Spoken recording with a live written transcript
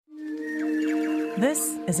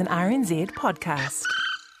This is an RNZ podcast.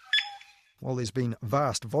 While there's been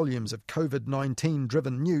vast volumes of COVID-19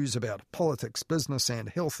 driven news about politics, business and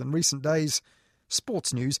health in recent days,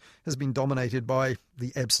 sports news has been dominated by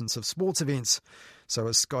the absence of sports events. So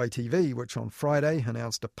has Sky TV, which on Friday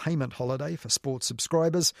announced a payment holiday for sports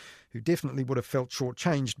subscribers who definitely would have felt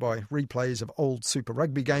shortchanged by replays of old Super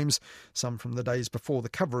Rugby games, some from the days before the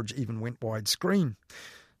coverage even went widescreen.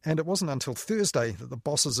 And it wasn't until Thursday that the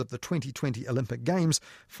bosses of the 2020 Olympic Games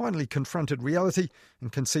finally confronted reality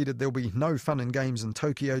and conceded there'll be no fun and games in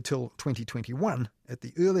Tokyo till 2021 at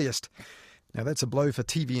the earliest. Now that's a blow for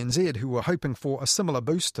TVNZ, who were hoping for a similar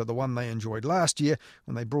boost to the one they enjoyed last year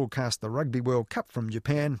when they broadcast the Rugby World Cup from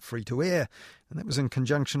Japan free to air. And that was in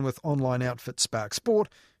conjunction with online outfit Spark Sport,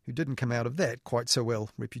 who didn't come out of that quite so well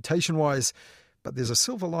reputation-wise. But there's a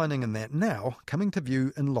silver lining in that now, coming to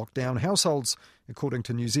view in lockdown households, according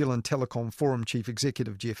to New Zealand Telecom Forum Chief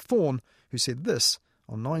Executive Jeff Thorne, who said this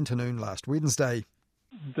on 9 to noon last Wednesday.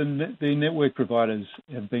 The network providers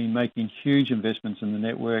have been making huge investments in the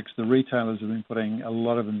networks. The retailers have been putting a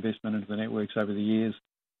lot of investment into the networks over the years.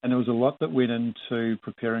 And there was a lot that went into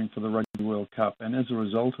preparing for the Rugby World Cup. And as a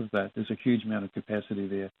result of that, there's a huge amount of capacity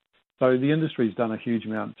there. So the industry's done a huge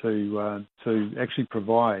amount to actually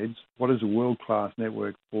provide what is a world-class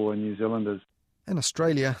network for New Zealanders. In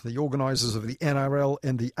Australia, the organisers of the NRL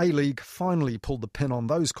and the A-League finally pulled the pin on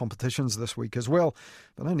those competitions this week as well,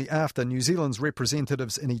 but only after New Zealand's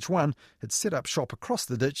representatives in each one had set up shop across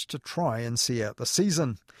the ditch to try and see out the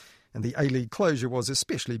season. And the A-League closure was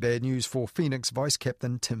especially bad news for Phoenix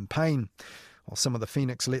vice-captain Tim Payne. While some of the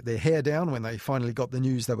Phoenix let their hair down when they finally got the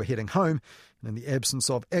news they were heading home, and in the absence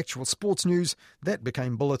of actual sports news, that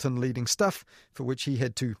became bulletin leading stuff, for which he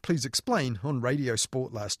had to please explain on Radio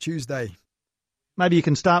Sport last Tuesday. Maybe you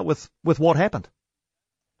can start with what happened.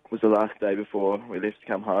 It was the last day before we left to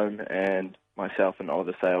come home, and myself and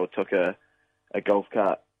Oliver Sale took a golf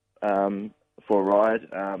cart for a ride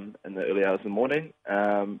in the early hours of the morning.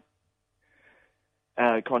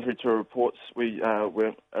 Contrary to reports, we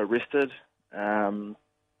were arrested, and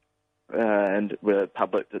the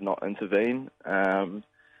public did not intervene.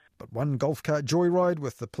 But one golf cart joyride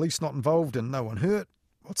with the police not involved and no one hurt,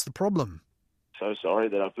 what's the problem? So sorry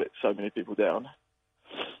that I've let so many people down.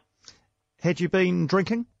 Had you been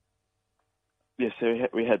drinking? Yes,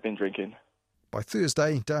 we had been drinking. By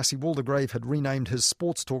Thursday, Darcy Waldegrave had renamed his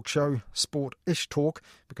sports talk show Sport-ish Talk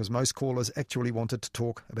because most callers actually wanted to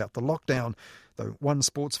talk about the lockdown, though one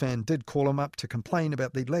sports fan did call him up to complain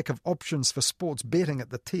about the lack of options for sports betting at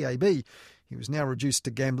the TAB. He was now reduced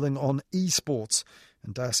to gambling on esports,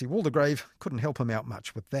 and Darcy Waldegrave couldn't help him out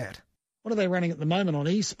much with that. What are they running at the moment on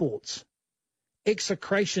esports?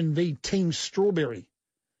 Execration v Team Strawberry,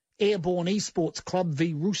 Airborne Esports Club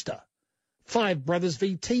v Rooster, Five Brothers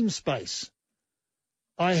v Team Space.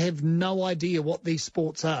 I have no idea what these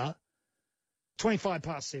sports are.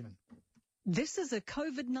 7:25. This is a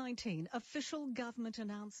COVID-19 official government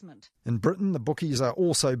announcement. In Britain, the bookies are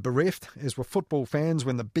also bereft, as were football fans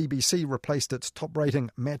when the BBC replaced its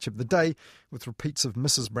top-rating Match of the Day with repeats of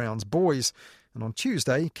Mrs Brown's Boys. And on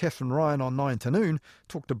Tuesday, Catherine Ryan on 9 to noon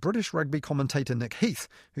talked to British rugby commentator Nick Heath,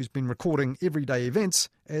 who's been recording everyday events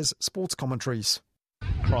as sports commentaries.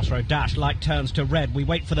 Crossroad dash, light turns to red. We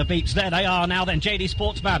wait for the beats. There they are now then. JD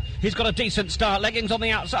Sportsman. He's got a decent start. Leggings on the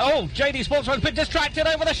outside. Oh, JD Sportsman's been distracted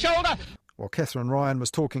over the shoulder. While Catherine Ryan was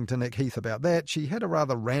talking to Nick Heath about that, she had a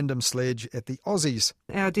rather random sledge at the Aussies.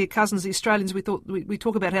 Our dear cousins, the Australians, we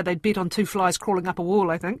talk about how they'd bet on two flies crawling up a wall,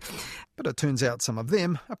 I think. But it turns out some of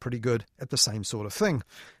them are pretty good at the same sort of thing.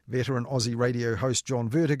 Veteran Aussie radio host John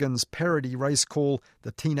Vertigan's parody race call,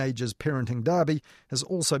 The Teenagers Parenting Derby, has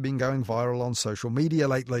also been going viral on social media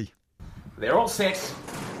lately. They're all set,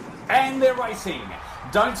 and they're racing.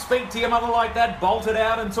 Don't speak to your mother like that. Bolted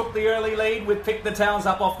out and took the early lead with Pick the Towels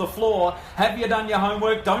up off the floor. Have you done your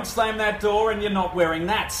homework? Don't slam that door and you're not wearing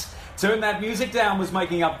nats. Turn that music down was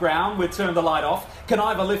making up ground with Turn the Light Off. Can I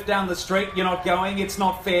have a lift down the street? You're not going. It's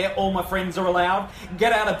not fair. All my friends are allowed.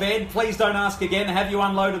 Get out of bed. Please don't ask again. Have you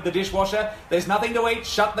unloaded the dishwasher? There's nothing to eat.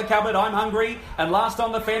 Shut the cupboard. I'm hungry. And last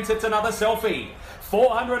on the fence, it's another selfie.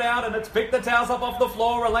 400 out and it's Pick the Towels up off the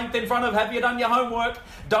floor, a length in front of Have you done your homework?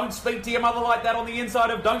 Don't speak to your mother like that on the inside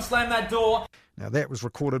of Don't slam that door. Now that was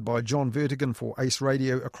recorded by John Vertigan for Ace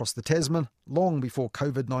Radio across the Tasman, long before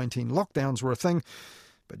COVID-19 lockdowns were a thing.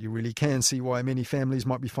 But you really can see why many families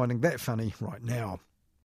might be finding that funny right now.